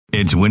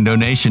It's Window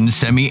Nation's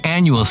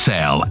semi-annual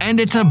sale, and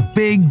it's a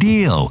big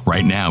deal.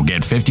 Right now,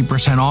 get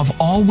 50% off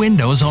all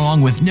windows along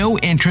with no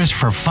interest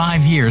for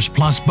 5 years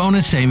plus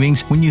bonus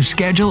savings when you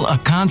schedule a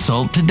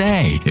consult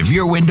today. If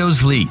your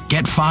windows leak,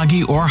 get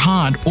foggy or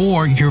hot,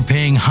 or you're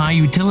paying high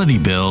utility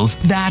bills,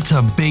 that's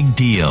a big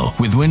deal.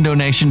 With Window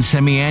Nation's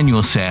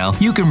semi-annual sale,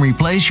 you can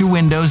replace your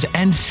windows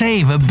and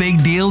save a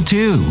big deal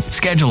too.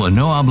 Schedule a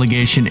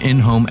no-obligation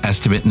in-home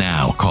estimate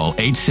now. Call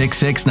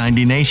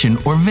 866-90-NATION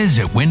or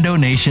visit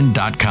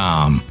windownation.com.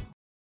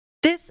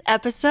 This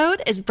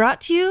episode is brought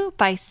to you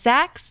by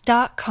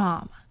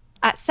Sax.com.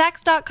 At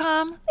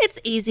Sax.com, it's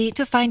easy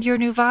to find your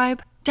new vibe.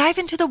 Dive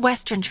into the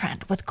Western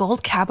trend with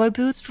gold cowboy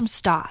boots from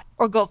Stott,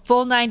 or go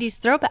full 90s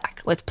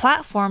throwback with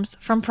platforms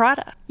from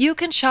Prada. You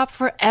can shop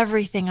for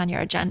everything on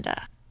your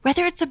agenda,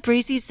 whether it's a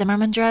breezy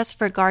Zimmermann dress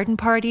for a garden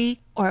party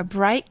or a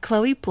bright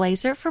Chloe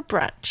blazer for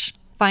brunch.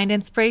 Find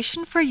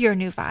inspiration for your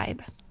new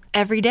vibe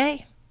every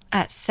day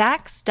at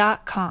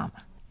Sax.com.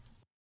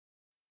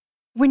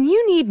 When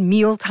you need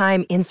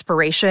mealtime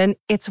inspiration,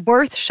 it's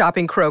worth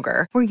shopping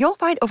Kroger, where you'll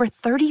find over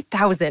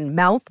 30,000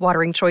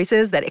 mouth-watering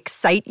choices that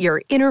excite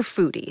your inner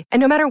foodie. And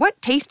no matter what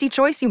tasty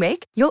choice you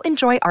make, you'll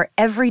enjoy our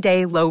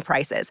everyday low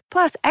prices,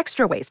 plus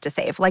extra ways to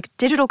save, like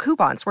digital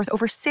coupons worth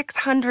over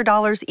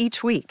 $600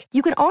 each week.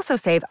 You can also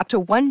save up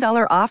to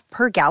 $1 off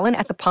per gallon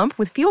at the pump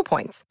with fuel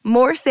points.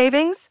 More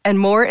savings and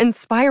more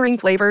inspiring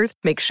flavors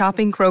make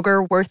shopping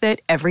Kroger worth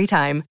it every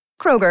time.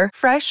 Kroger,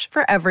 fresh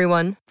for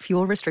everyone.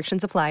 Fuel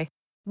restrictions apply.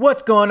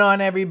 What's going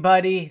on,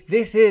 everybody?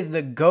 This is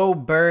the Go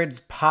Birds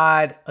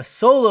Pod, a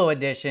solo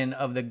edition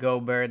of the Go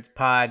Birds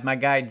Pod. My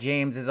guy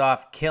James is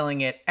off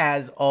killing it,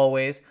 as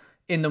always,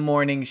 in the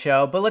morning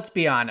show. But let's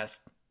be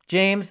honest.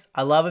 James,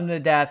 I love him to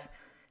death.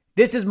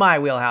 This is my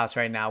wheelhouse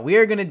right now. We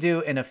are going to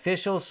do an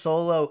official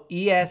solo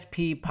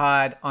ESP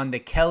pod on the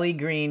Kelly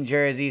Green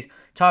jerseys.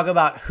 Talk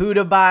about who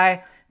to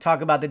buy.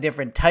 Talk about the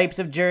different types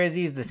of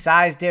jerseys, the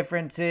size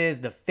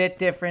differences, the fit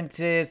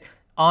differences,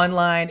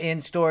 online,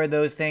 in-store,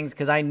 those things,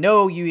 because I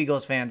know you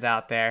Eagles fans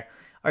out there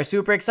are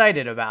super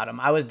excited about them.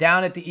 I was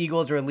down at the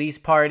Eagles release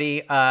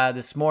party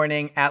this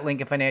morning at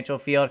Lincoln Financial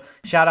Field.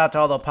 Shout out to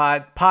all the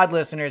pod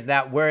listeners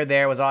that were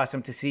there. It was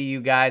awesome to see you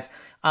guys.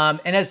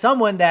 And as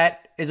someone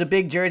that is a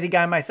big jersey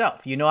guy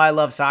myself, you know I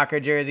love soccer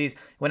jerseys.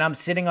 When I'm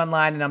sitting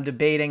online and I'm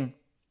debating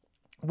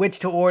which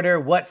to order,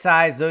 what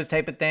size, those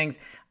type of things,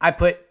 I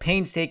put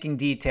painstaking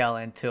detail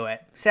into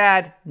it.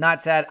 Sad,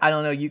 not sad, I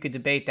don't know, you could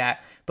debate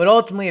that. But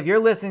ultimately, if you're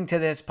listening to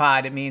this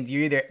pod, it means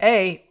you either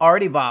A,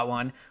 already bought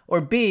one,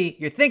 or B,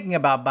 you're thinking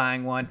about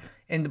buying one.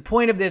 And the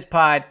point of this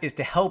pod is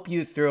to help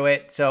you through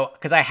it. So,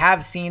 because I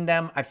have seen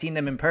them, I've seen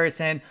them in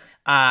person,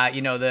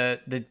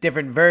 the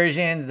different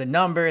versions, the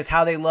numbers,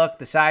 how they look,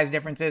 the size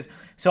differences.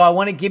 So I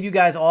want to give you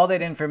guys all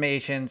that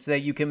information so that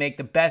you can make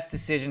the best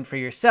decision for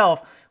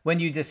yourself when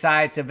you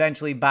decide to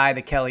eventually buy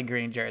the Kelly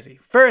Green jersey.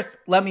 First,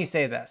 let me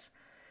say this.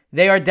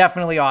 They are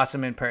definitely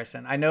awesome in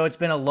person. I know it's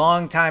been a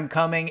long time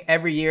coming.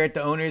 Every year at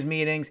the owners'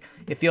 meetings,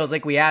 it feels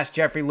like we asked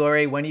Jeffrey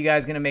Lurie, when are you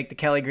guys going to make the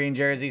Kelly Green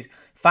jerseys?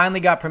 Finally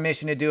got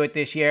permission to do it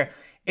this year,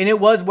 and it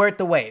was worth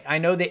the wait. I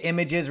know the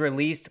images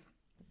released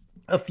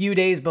a few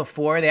days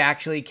before they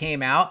actually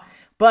came out,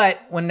 but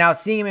when now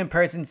seeing them in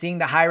person, seeing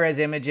the high-res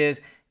images,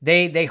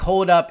 they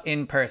hold up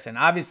in person.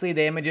 Obviously,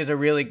 the images are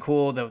really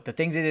cool. The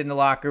things they did in the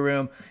locker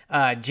room,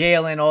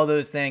 Jalen, all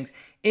those things.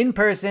 In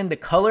person, the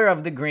color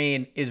of the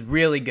green is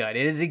really good.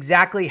 It is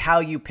exactly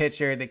how you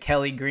picture the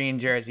Kelly Green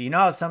jersey. You know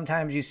how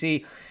sometimes you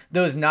see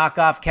those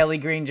knockoff Kelly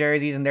Green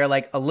jerseys and they're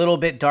like a little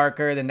bit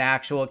darker than the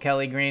actual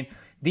Kelly Green?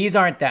 These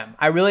aren't them.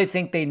 I really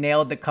think they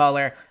nailed the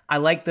color. I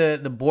like the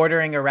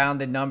bordering around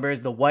the numbers.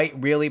 The white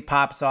really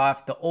pops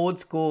off. The old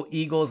school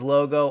Eagles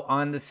logo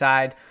on the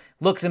side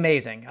looks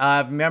amazing.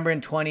 Remember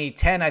in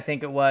 2010, I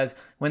think it was,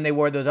 when they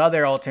wore those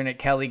other alternate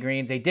Kelly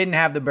Greens, they didn't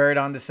have the bird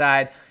on the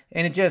side,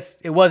 and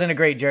it wasn't a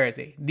great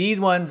jersey. These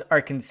ones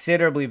are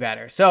considerably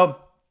better. So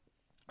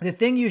the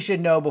thing you should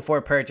know before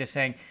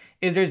purchasing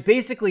is there's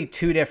basically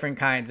two different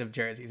kinds of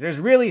jerseys. There's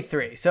really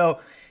three. So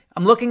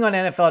I'm looking on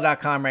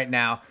NFL.com right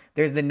now.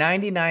 There's the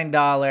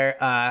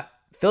 $99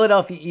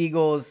 Philadelphia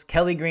Eagles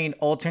Kelly Green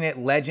alternate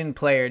legend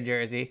player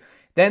jersey.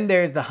 Then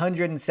there's the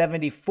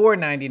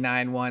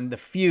 $174.99 one, the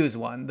Fuse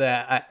one,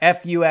 the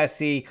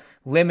FUSC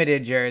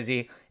limited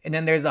jersey. And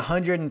then there's the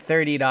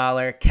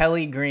 $130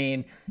 Kelly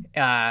Green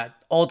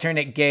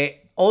alternate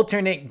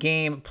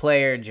game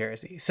player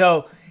jersey.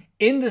 So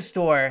in the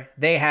store,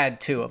 they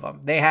had two of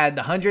them. They had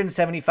the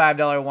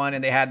 $175 one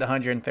and they had the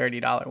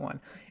 $130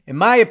 one. In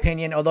my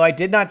opinion, although I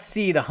did not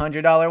see the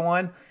 $100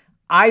 one,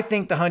 I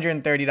think the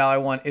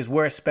 $130 one is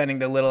worth spending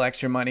the little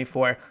extra money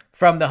for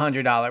from the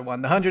 $100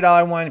 one. The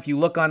 $100 one, if you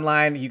look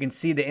online, you can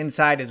see the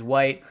inside is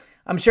white.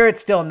 I'm sure it's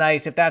still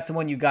nice. If that's the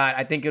one you got,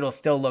 I think it'll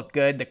still look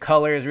good. The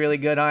color is really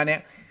good on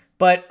it.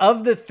 But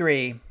of the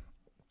three,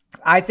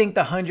 I think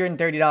the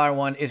 $130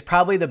 one is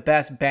probably the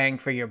best bang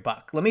for your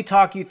buck. Let me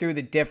talk you through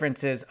the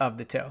differences of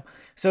the two.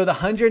 So the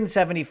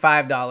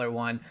 $175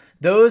 one,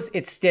 those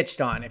it's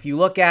stitched on. If you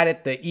look at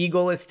it, the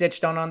eagle is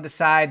stitched on the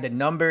side, the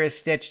number is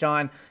stitched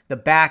on, the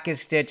back is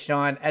stitched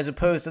on, as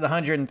opposed to the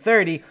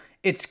 130,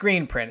 it's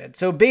screen printed.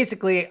 So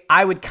basically,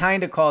 I would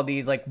kind of call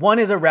these like one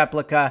is a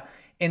replica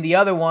and the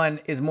other one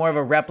is more of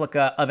a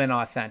replica of an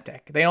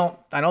authentic.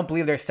 I don't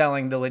believe they're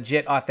selling the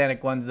legit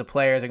authentic ones the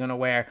players are going to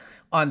wear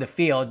on the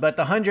field, but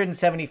the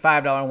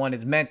 $175 one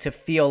is meant to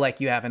feel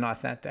like you have an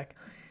authentic.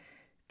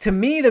 To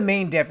me, the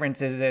main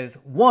difference is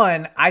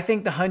one, I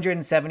think the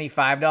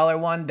 $175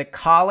 one, the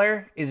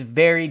collar is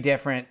very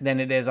different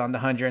than it is on the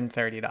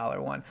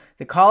 $130 one.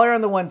 The collar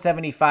on the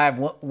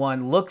 $175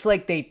 one looks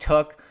like they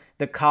took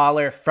the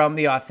collar from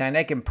the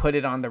authentic and put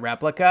it on the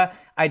replica.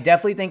 I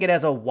definitely think it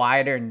has a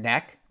wider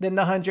neck than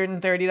the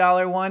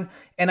 $130 one.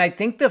 And I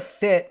think the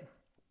fit,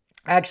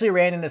 I actually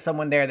ran into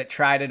someone there that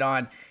tried it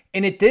on,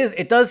 and it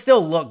does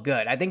still look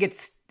good. I think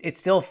it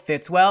still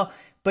fits well,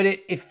 but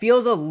it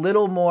feels a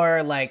little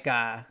more like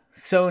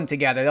sewn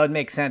together. That would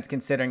make sense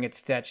considering it's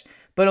stitched,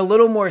 but a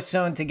little more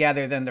sewn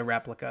together than the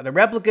replica. The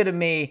replica to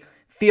me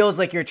feels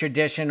like your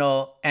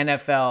traditional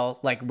NFL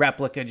like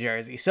replica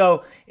jersey.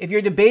 So if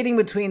you're debating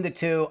between the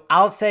two,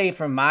 I'll say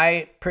from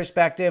my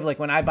perspective, like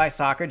when I buy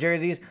soccer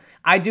jerseys,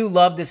 I do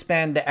love to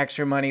spend the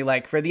extra money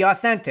like for the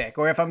authentic,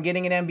 or if I'm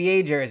getting an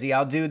NBA jersey,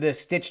 I'll do the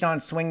stitched on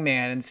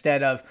swingman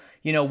instead of,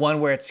 one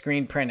where it's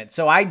screen printed.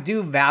 So I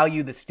do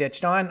value the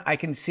stitched on. I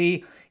can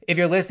see if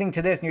you're listening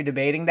to this and you're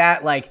debating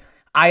that, like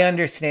I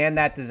understand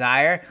that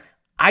desire.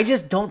 I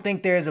just don't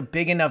think there's a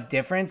big enough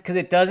difference because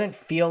it doesn't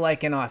feel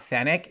like an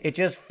authentic. It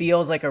just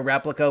feels like a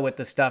replica with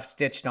the stuff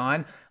stitched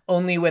on,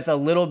 only with a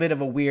little bit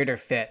of a weirder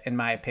fit, in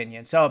my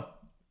opinion. So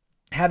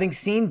having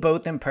seen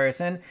both in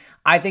person,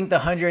 I think the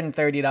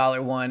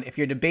 $130 one, if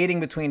you're debating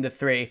between the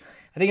three,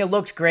 I think it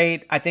looks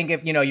great. I think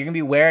if, you're going to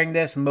be wearing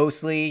this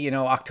mostly,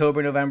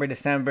 October, November,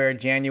 December,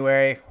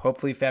 January,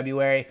 hopefully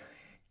February,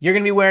 you're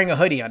going to be wearing a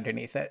hoodie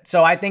underneath it.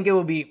 So I think it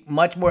will be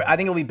I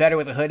think it'll be better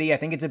with a hoodie. I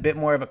think it's a bit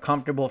more of a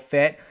comfortable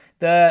fit.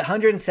 The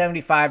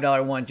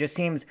 $175 one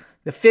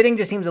the fitting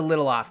just seems a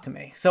little off to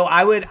me. So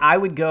I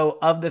would go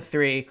of the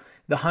three,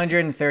 the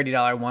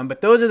 $130 one,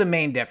 but those are the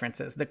main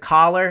differences. The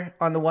collar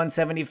on the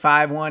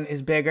 $175 one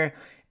is bigger,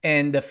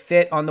 and the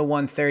fit on the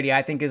 $130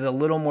 I think is a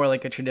little more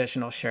like a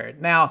traditional shirt.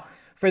 Now,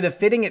 for the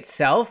fitting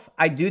itself,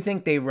 I do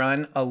think they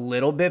run a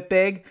little bit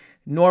big.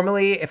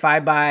 Normally, if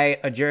I buy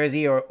a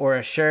jersey or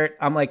a shirt,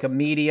 I'm like a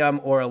medium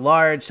or a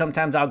large.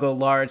 Sometimes I'll go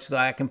large so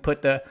that I can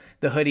put the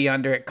hoodie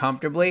under it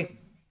comfortably.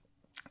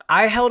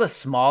 I held a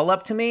small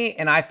up to me,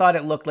 and I thought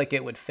it looked like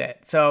it would fit.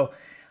 So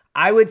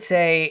I would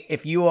say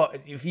if you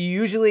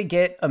usually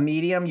get a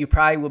medium, you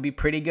probably will be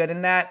pretty good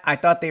in that. I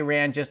thought they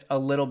ran just a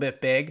little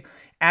bit big.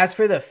 As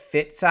for the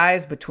fit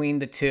size between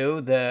the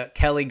two, the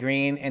Kelly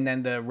green and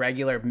then the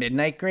regular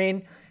midnight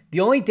green,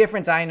 the only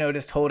difference I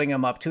noticed holding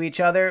them up to each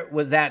other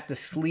was that the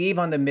sleeve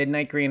on the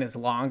midnight green is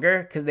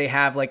longer because they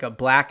have like a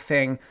black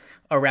thing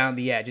around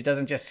the edge. It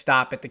doesn't just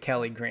stop at the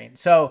Kelly green.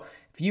 So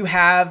if you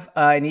have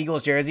an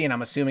Eagles jersey, and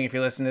I'm assuming if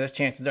you're listening to this,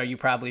 chances are you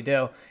probably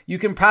do, you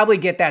can probably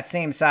get that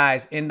same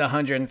size in the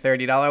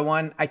 $130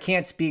 one. I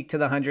can't speak to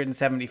the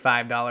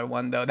 $175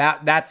 one though.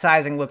 That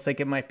sizing looks like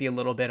it might be a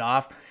little bit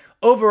off.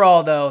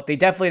 Overall though, they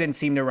definitely didn't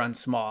seem to run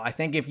small. I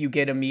think if you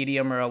get a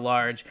medium or a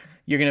large,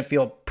 you're going to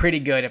feel pretty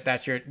good if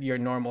that's your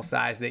normal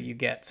size that you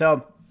get.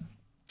 So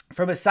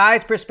from a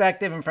size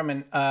perspective and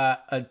from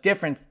a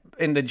difference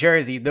in the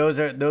jersey, those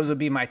would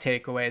be my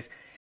takeaways.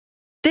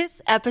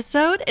 This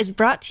episode is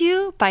brought to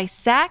you by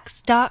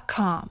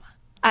Sax.com.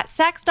 At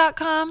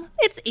Sax.com,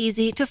 it's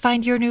easy to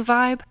find your new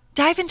vibe.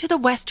 Dive into the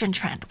Western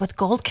trend with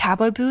gold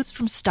cowboy boots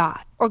from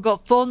Stott, or go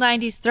full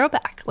 90s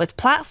throwback with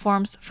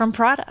platforms from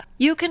Prada.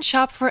 You can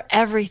shop for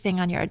everything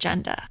on your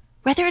agenda,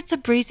 whether it's a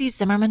breezy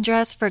Zimmermann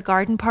dress for a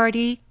garden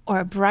party or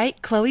a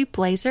bright Chloe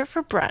blazer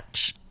for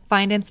brunch.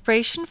 Find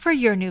inspiration for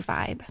your new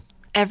vibe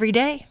every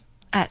day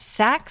at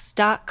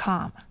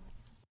Sax.com.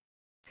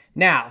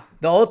 Now,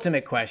 the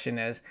ultimate question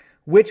is,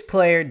 which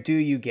player do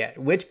you get?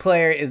 Which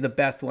player is the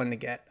best one to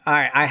get? All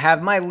right, I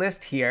have my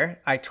list here.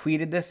 I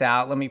tweeted this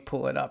out. Let me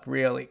pull it up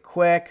really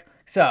quick.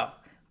 So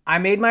I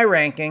made my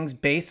rankings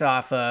based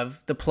off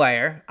of the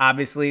player,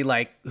 obviously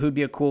like who'd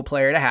be a cool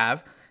player to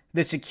have,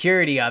 the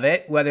security of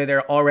it, whether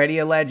they're already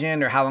a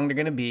legend or how long they're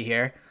going to be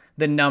here,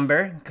 the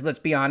number, because let's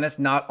be honest,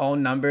 not all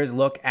numbers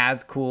look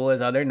as cool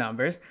as other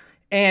numbers,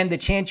 and the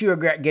chance you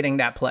regret getting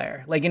that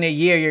player. Like in a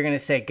year, you're going to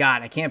say,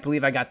 God, I can't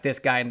believe I got this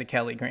guy in the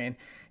Kelly green.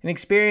 An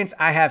experience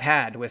I have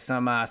had with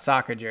some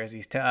soccer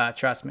jerseys,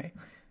 trust me.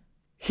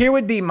 Here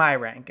would be my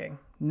ranking.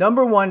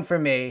 Number one for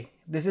me,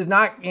 this is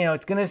not,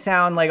 it's going to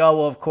sound like, oh,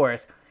 well, of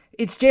course.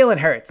 It's Jalen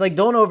Hurts. Like,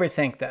 don't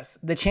overthink this.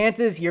 The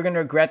chances you're going to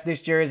regret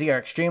this jersey are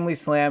extremely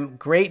slim.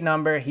 Great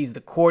number. He's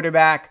the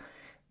quarterback.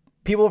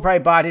 People probably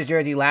bought his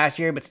jersey last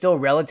year, but still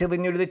relatively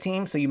new to the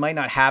team, so you might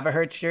not have a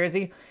Hurts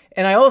jersey.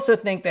 And I also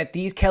think that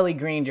these Kelly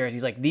green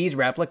jerseys, like these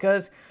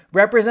replicas,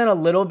 represent a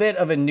little bit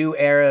of a new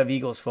era of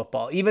Eagles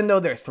football. Even though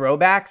they're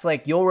throwbacks,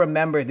 like you'll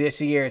remember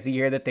this year as the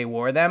year that they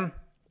wore them.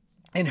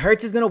 And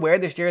Hurts is going to wear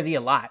this jersey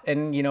a lot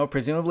and,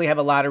 presumably have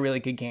a lot of really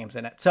good games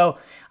in it. So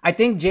I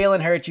think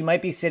Jalen Hurts, you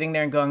might be sitting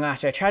there and going,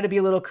 gosh, I try to be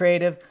a little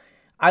creative.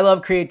 I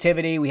love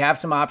creativity. We have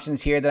some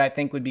options here that I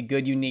think would be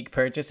good, unique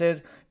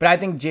purchases. But I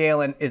think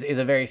Jalen is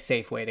a very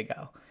safe way to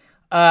go.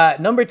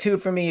 Number 2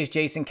 for me is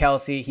Jason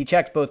Kelce. He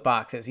checks both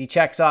boxes. He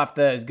checks off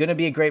is going to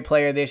be a great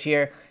player this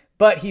year,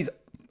 but he's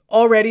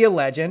already a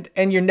legend,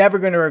 and you're never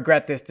going to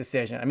regret this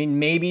decision. I mean,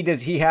 maybe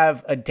does he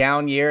have a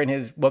down year in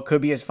what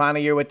could be his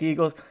final year with the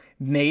Eagles?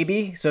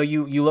 Maybe. So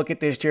you look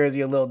at this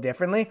jersey a little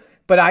differently,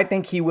 but I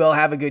think he will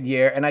have a good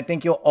year, and I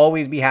think you'll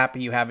always be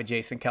happy you have a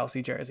Jason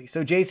Kelce jersey.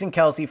 So Jason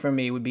Kelce for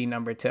me would be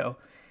number 2.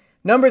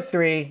 Number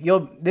 3,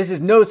 this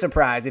is no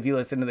surprise if you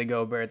listen to the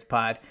Go Birds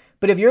pod,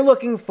 but if you're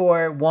looking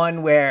for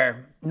one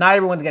where not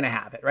everyone's going to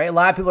have it, right? A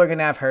lot of people are going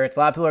to have Hurts. A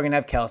lot of people are going to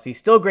have Kelce.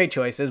 Still great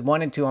choices,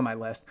 1 and 2 on my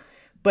list.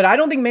 But I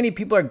don't think many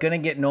people are going to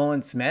get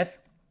Nolan Smith.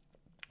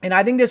 And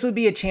I think this would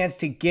be a chance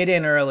to get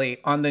in early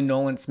on the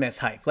Nolan Smith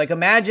hype. Like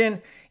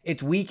imagine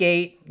it's week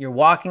 8, you're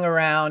walking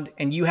around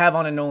and you have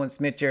on a Nolan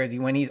Smith jersey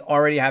when he's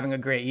already having a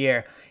great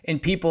year.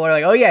 And people are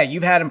like, oh yeah,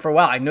 you've had him for a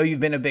while. I know you've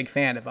been a big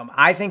fan of him.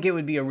 I think it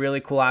would be a really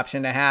cool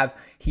option to have.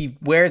 He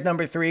wears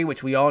number 3,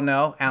 which we all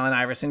know, Allen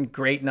Iverson,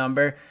 great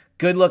number.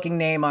 Good looking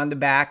name on the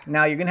back.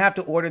 Now you're going to have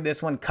to order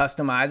this one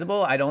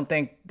customizable.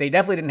 They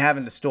definitely didn't have it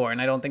in the store and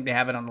I don't think they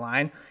have it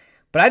online.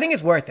 But I think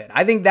it's worth it.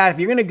 I think that if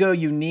you're going to go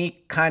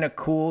unique, kind of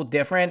cool,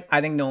 different,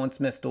 I think Nolan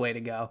Smith's the way to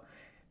go.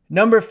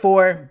 Number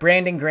 4,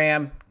 Brandon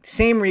Graham.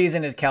 Same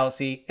reason as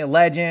Kelce. A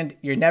legend.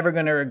 You're never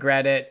going to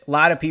regret it. A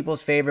lot of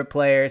people's favorite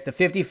players. The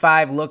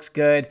 55 looks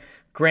good.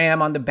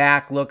 Graham on the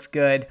back looks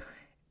good.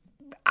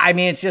 I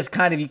mean, it's just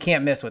kind of, you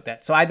can't miss with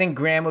it. So I think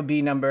Graham would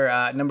be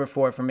number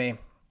 4 for me.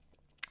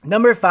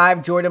 Number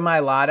 5, Jordan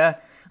Mailata.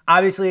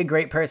 Obviously a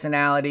great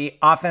personality.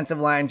 Offensive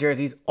line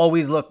jerseys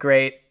always look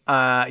great.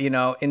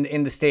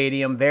 In the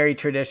stadium, very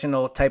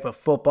traditional type of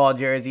football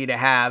jersey to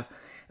have.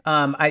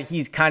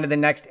 He's kind of the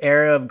next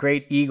era of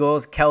great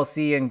Eagles.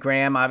 Kelce and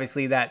Graham,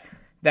 obviously that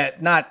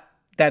not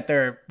that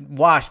they're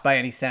washed by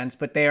any sense,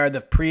 but they are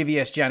the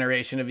previous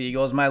generation of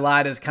Eagles.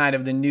 Mailata is kind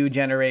of the new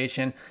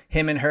generation.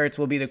 Him and Hurts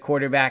will be the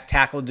quarterback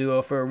tackle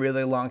duo for a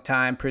really long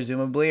time,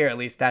 presumably, or at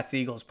least that's the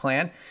Eagles'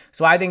 plan.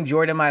 So I think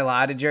Jordan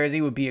Mailata jersey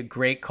would be a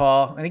great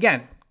call. And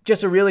again,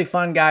 just a really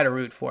fun guy to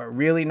root for.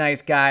 Really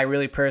nice guy,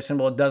 really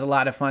personable, does a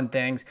lot of fun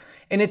things.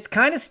 And it's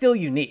kind of still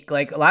unique.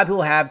 Like a lot of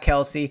people have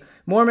Kelce.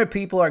 More and more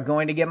people are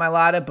going to get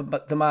Mailata,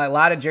 but the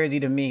Mailata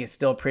jersey to me is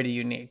still pretty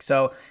unique.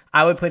 So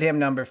I would put him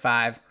number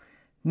 5.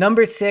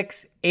 Number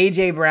 6,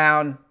 A.J.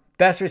 Brown,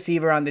 best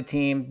receiver on the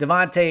team.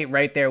 Devontae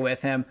right there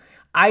with him.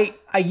 I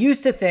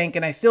used to think,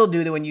 and I still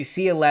do, that when you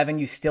see 11,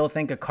 you still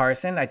think of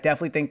Carson. I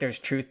definitely think there's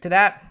truth to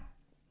that.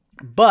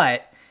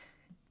 But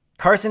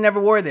Carson never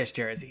wore this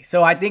jersey.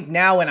 So I think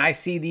now when I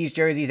see these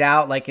jerseys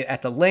out, like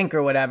at the link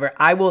or whatever,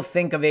 I will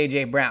think of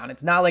A.J. Brown.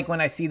 It's not like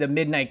when I see the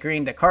midnight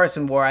green that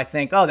Carson wore, I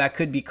think, oh, that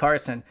could be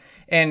Carson.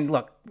 And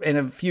look, in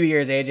a few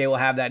years, A.J. will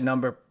have that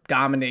number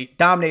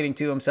dominating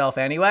to himself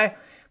anyway.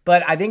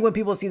 But I think when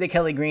people see the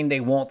Kelly green, they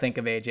won't think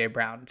of A.J.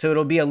 Brown. So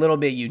it'll be a little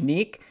bit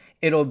unique.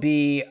 It'll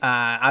be,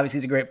 obviously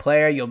he's a great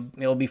player.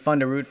 It'll be fun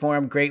to root for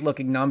him. Great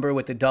looking number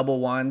with the double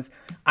 1s.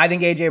 I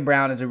think A.J.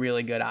 Brown is a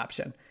really good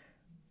option.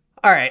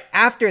 All right,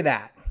 after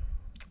that,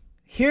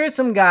 here are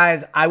some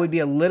guys I would be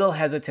a little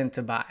hesitant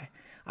to buy.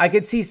 I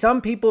could see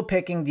some people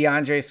picking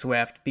DeAndre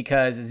Swift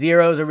because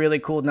 0 is a really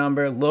cool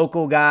number,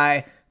 local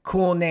guy,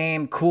 cool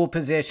name, cool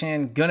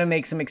position, gonna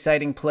make some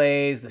exciting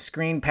plays. The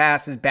screen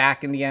pass is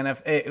back in the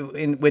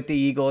NFL with the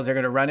Eagles. They're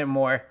gonna run it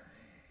more.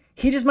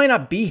 He just might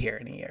not be here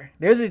in a year.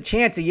 There's a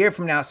chance a year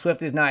from now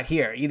Swift is not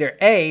here. Either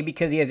A,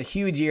 because he has a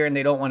huge year and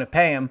they don't want to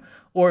pay him,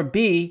 or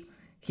B,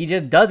 he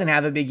just doesn't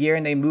have a big year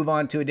and they move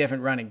on to a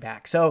different running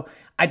back. So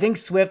I think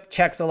Swift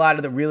checks a lot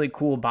of the really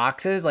cool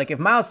boxes. Like if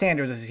Miles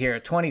Sanders is here,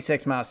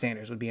 26 Miles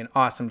Sanders would be an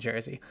awesome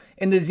jersey.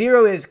 And the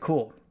 0 is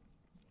cool,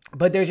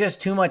 but there's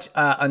just too much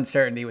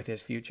uncertainty with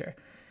his future.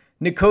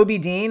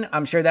 Nakobe Dean,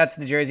 I'm sure that's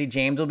the jersey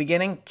James will be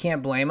getting.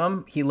 Can't blame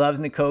him. He loves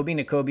Nakobe.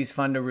 Nakobe's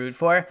fun to root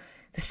for.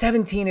 The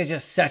 17 is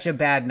just such a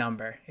bad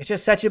number. It's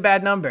just such a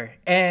bad number.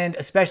 And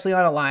especially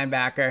on a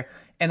linebacker.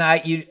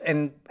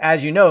 And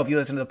as you know, if you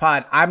listen to the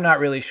pod, I'm not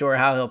really sure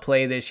how he'll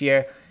play this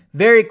year.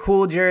 Very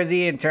cool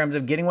jersey in terms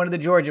of getting one of the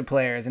Georgia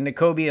players and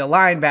Nakobe a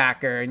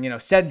linebacker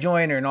and, Seth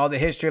Joyner and all the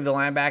history of the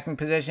linebacking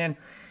position.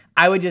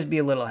 I would just be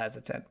a little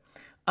hesitant.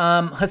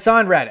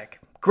 Hassan Reddick,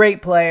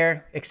 great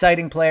player,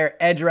 exciting player,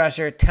 edge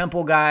rusher,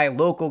 Temple guy,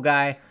 local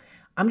guy.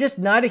 I'm just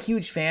not a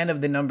huge fan of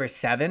the number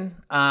 7.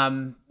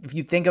 If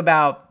you think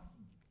about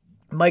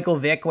Michael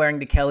Vick wearing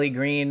the Kelly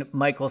Green,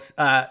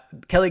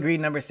 Kelly Green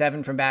number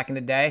 7 from back in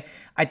the day,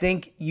 I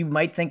think you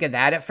might think of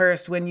that at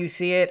first when you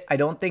see it. I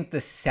don't think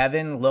the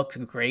 7 looks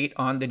great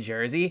on the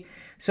jersey.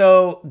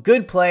 So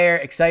good player,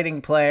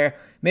 exciting player.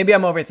 Maybe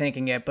I'm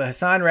overthinking it, but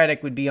Hassan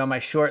Reddick would be on my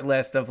short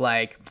list of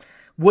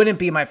wouldn't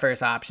be my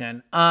first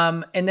option.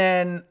 And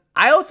then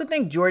I also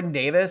think Jordan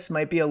Davis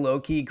might be a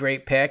low-key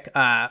great pick.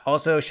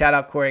 Also, shout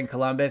out Corey in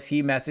Columbus.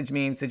 He messaged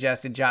me and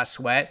suggested Josh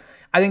Sweat.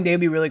 I think they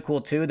would be really cool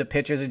too. The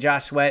pictures of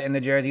Josh Sweat in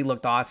the jersey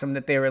looked awesome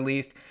that they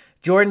released.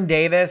 Jordan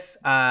Davis,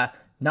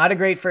 not a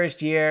great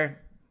first year.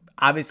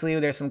 Obviously,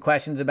 there's some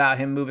questions about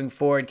him moving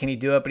forward. Can he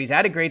do it? But he's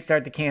had a great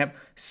start to camp.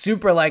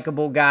 Super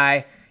likable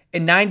guy.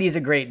 And 90 is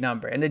a great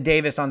number. And the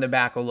Davis on the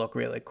back will look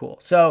really cool.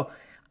 So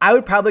I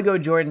would probably go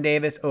Jordan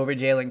Davis over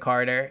Jalen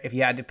Carter if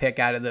you had to pick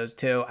out of those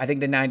two. I think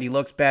the 90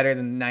 looks better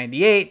than the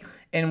 98,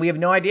 and we have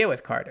no idea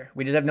with Carter.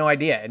 We just have no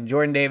idea. And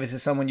Jordan Davis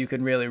is someone you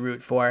can really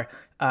root for.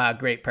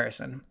 Great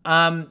person.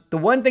 The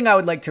one thing I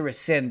would like to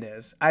rescind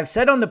is I've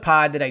said on the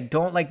pod that I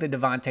don't like the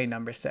Devontae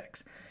number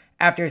 6.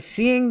 After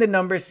seeing the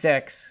number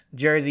 6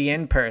 jersey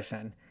in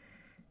person,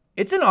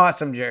 it's an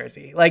awesome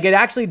jersey. Like, it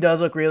actually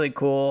does look really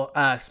cool.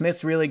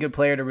 Smith's a really good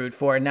player to root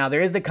for. Now,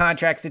 there is the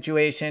contract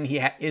situation.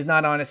 He is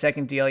not on a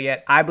second deal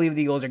yet. I believe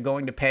the Eagles are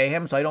going to pay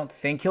him, so I don't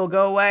think he'll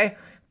go away.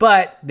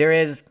 But there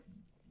is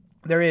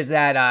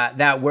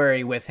that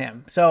worry with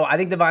him. So I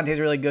think Devontae's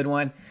a really good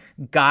one.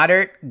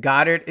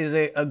 Goddard is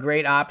a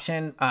great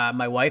option.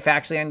 My wife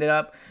actually ended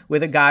up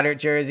with a Goddard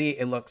jersey.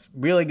 It looks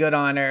really good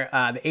on her.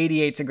 The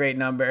 88's a great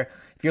number.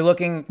 If you're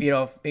looking,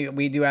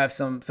 we do have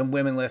some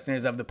women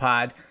listeners of the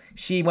pod.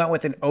 She went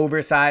with an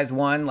oversized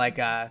one, like,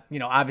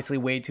 obviously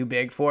way too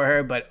big for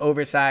her, but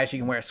oversized. She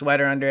can wear a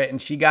sweater under it,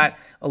 and she got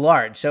a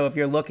large. So if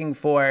you're looking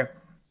for,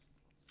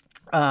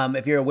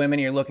 if you're a woman,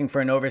 you're looking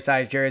for an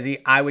oversized jersey,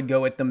 I would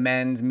go with the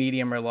men's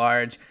medium or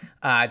large.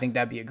 I think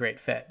that'd be a great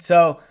fit.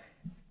 So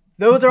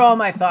those are all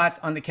my thoughts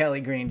on the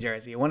Kelly Green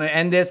jersey. I want to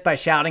end this by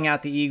shouting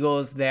out the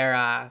Eagles.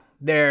 Their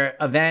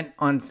event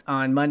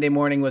on Monday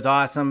morning was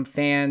awesome.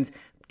 Fans,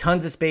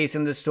 tons of space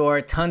in the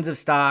store, tons of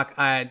stock.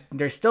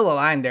 There's still a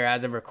line there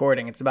as of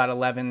recording. It's about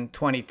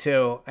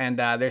 11:22, and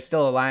there's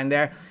still a line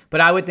there. But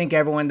I would think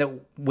everyone that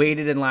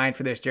waited in line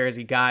for this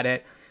jersey got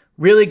it.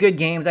 Really good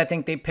games I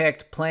think they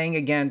picked, playing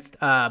against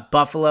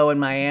Buffalo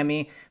and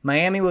Miami.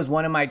 Miami was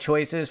one of my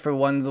choices for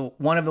one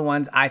of the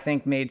ones I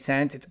think made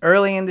sense. It's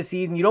early in the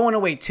season. You don't want to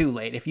wait too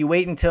late. If you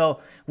wait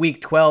until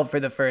week 12 for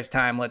the first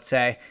time, let's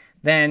say,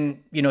 then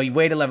you've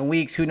waited 11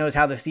 weeks. Who knows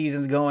how the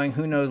season's going?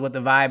 Who knows what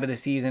the vibe of the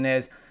season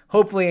is?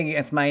 Hopefully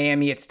against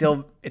Miami, it's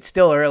still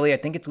early. I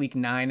think it's week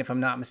 9, if I'm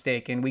not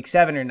mistaken. Week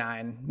 7 or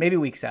 9, maybe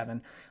week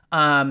 7.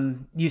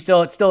 It's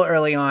still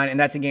early on, and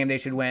that's a game they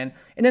should win.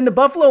 And then the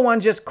Buffalo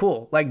one's just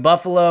cool. Like,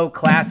 Buffalo,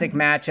 classic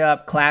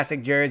matchup,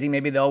 classic jersey.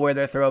 Maybe they'll wear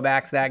their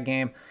throwbacks that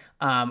game,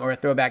 or a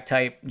throwback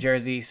type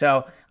jersey.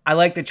 So I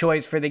like the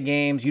choice for the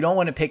games. You don't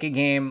want to pick a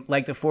game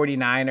like the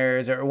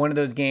 49ers or one of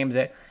those games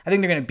that I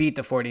think they're going to beat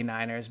the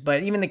 49ers.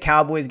 But even the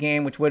Cowboys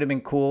game, which would have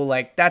been cool,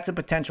 like, that's a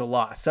potential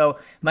loss. So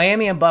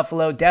Miami and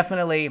Buffalo,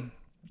 definitely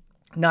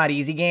not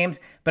easy games,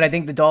 but I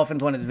think the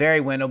Dolphins one is very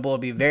winnable. It'll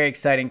be very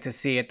exciting to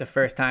see it the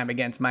first time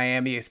against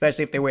Miami,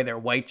 especially if they wear their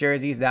white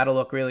jerseys. That'll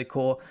look really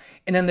cool.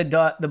 And then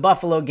the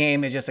Buffalo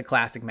game is just a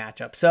classic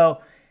matchup. So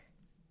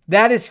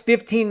that is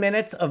 15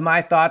 minutes of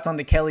my thoughts on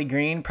the Kelly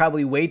Green.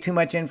 Probably way too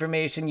much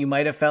information. You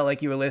might have felt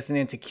like you were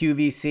listening to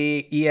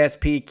QVC,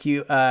 ESP,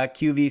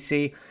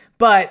 QVC,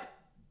 but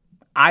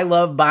I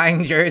love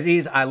buying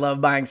jerseys. I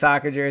love buying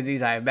soccer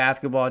jerseys. I have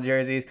basketball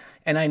jerseys.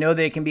 And I know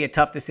that it can be a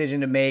tough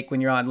decision to make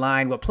when you're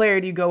online. What player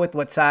do you go with?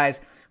 What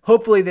size?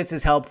 Hopefully this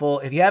is helpful.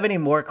 If you have any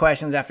more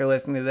questions after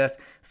listening to this,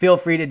 feel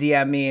free to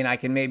DM me and I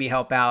can maybe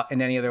help out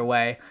in any other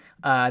way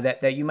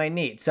that you might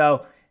need.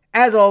 So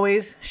as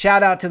always,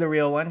 shout out to the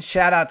real ones.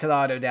 Shout out to the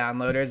auto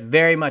downloaders.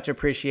 Very much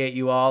appreciate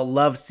you all.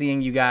 Love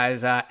seeing you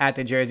guys at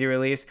the jersey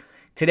release.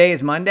 Today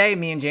is Monday.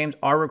 Me and James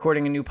are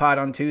recording a new pod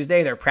on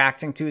Tuesday. They're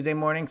practicing Tuesday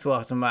morning, so we'll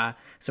have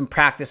some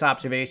practice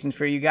observations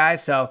for you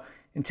guys. So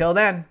until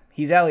then,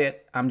 he's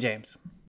Elliot. I'm James.